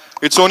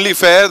 it's only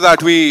fair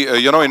that we,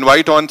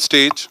 invite on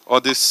stage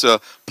or this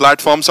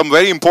platform some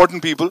very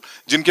important people,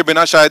 जिनके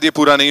बिना शायद ये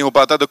पूरा नहीं हो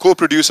पाता. The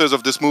co-producers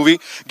of this movie.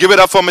 Give it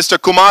up for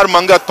Mr. Kumar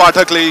Mangat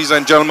Pathak, ladies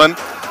and gentlemen.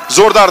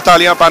 जोरदार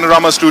तालियां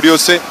Panorama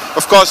Studios से.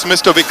 Of course,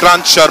 Mr.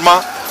 Vikrant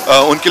Sharma,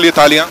 उनके लिए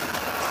तालियां.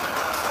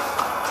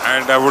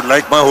 And I would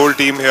like my whole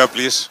team here,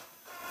 please.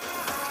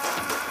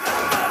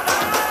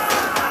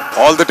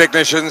 All the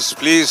technicians,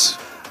 please,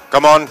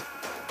 come on,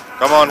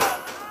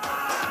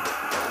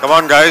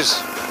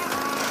 guys.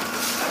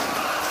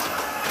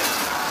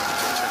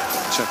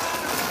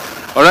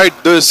 All right,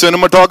 the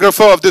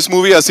cinematographer of this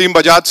movie, Asim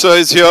Bajaj sir,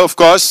 is here, of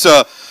course.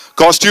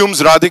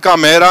 Costumes, Radhika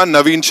Mehra,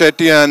 Naveen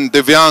Shetty and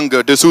Divyang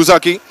D'Souza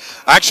ki.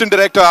 Action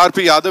director,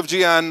 R.P. Yadav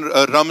ji and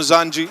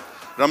Ramzan ji.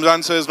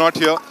 Ramzan sir is not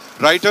here.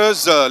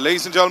 Writers,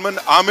 ladies and gentlemen,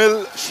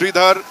 Amil,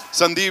 Sridhar,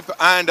 Sandeep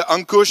and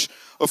Ankush.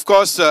 Of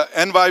course,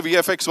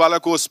 NYVFX wala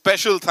ko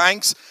special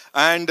thanks,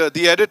 and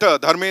the editor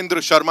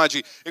Dharmendra Sharma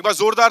ji. एक बार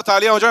जोरदार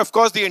तालियां हो जाए. Of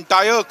course, the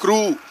entire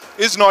crew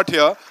is not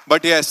here,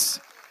 but yes,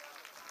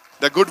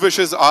 the good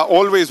wishes are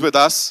always with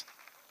us.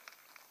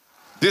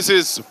 This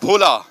is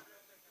Bholaa.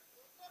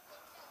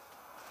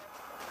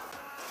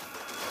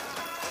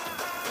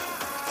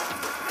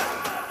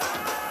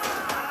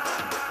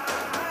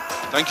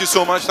 Thank you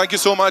so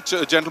much,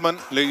 gentlemen,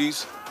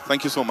 ladies.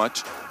 Thank you so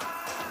much.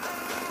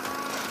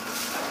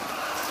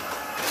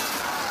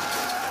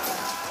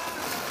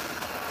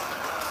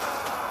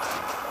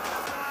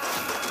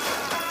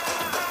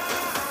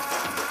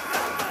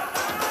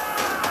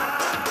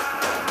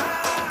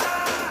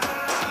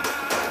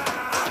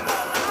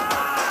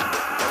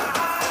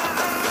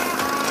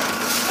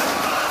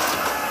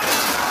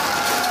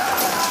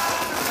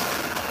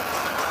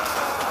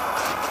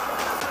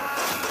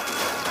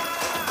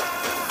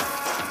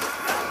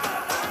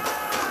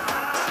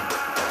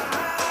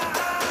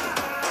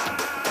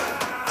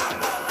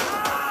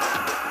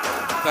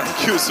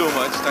 Thank you so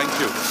much. Thank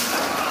you.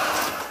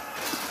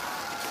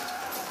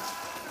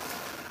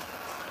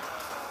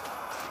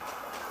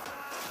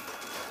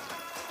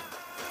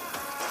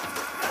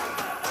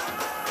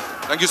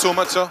 Thank you so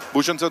much, sir.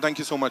 Bhushan sir, thank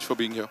you so much for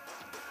being here.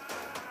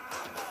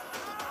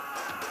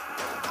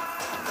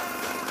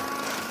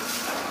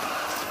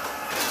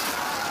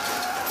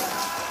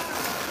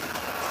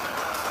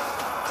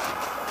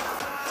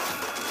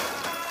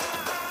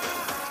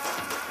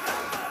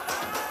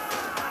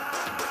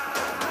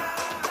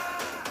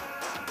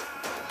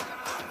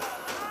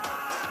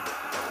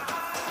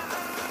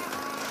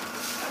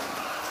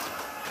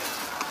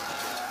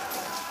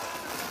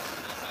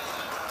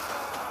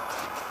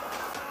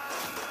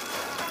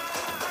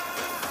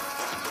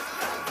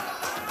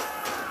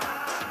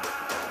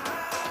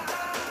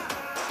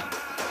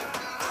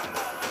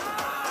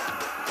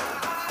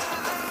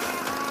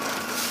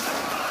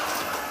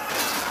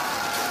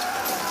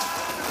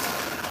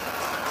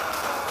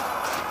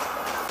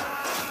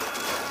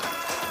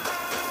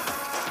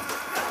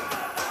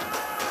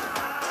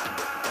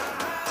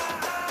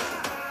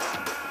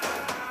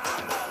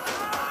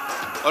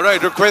 All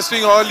right,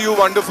 requesting all you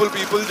wonderful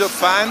people, the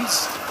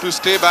fans, to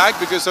stay back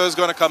because sir is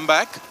going to come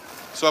back.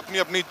 So अपनी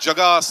अपनी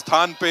जगह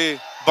स्थान पे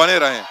बने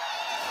रहें.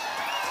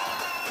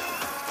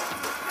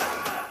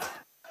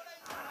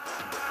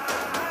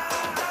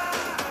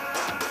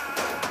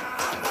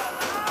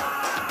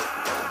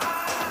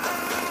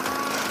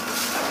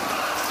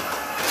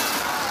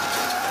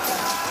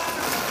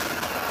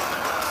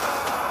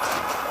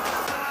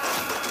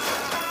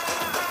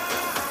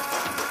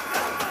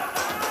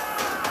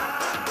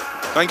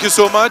 Thank you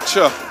so much.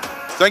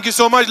 Thank you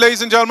so much,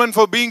 ladies and gentlemen,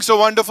 for being so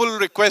wonderful.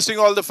 Requesting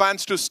all the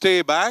fans to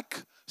stay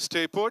back,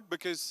 stay put,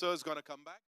 because sir's going to come back.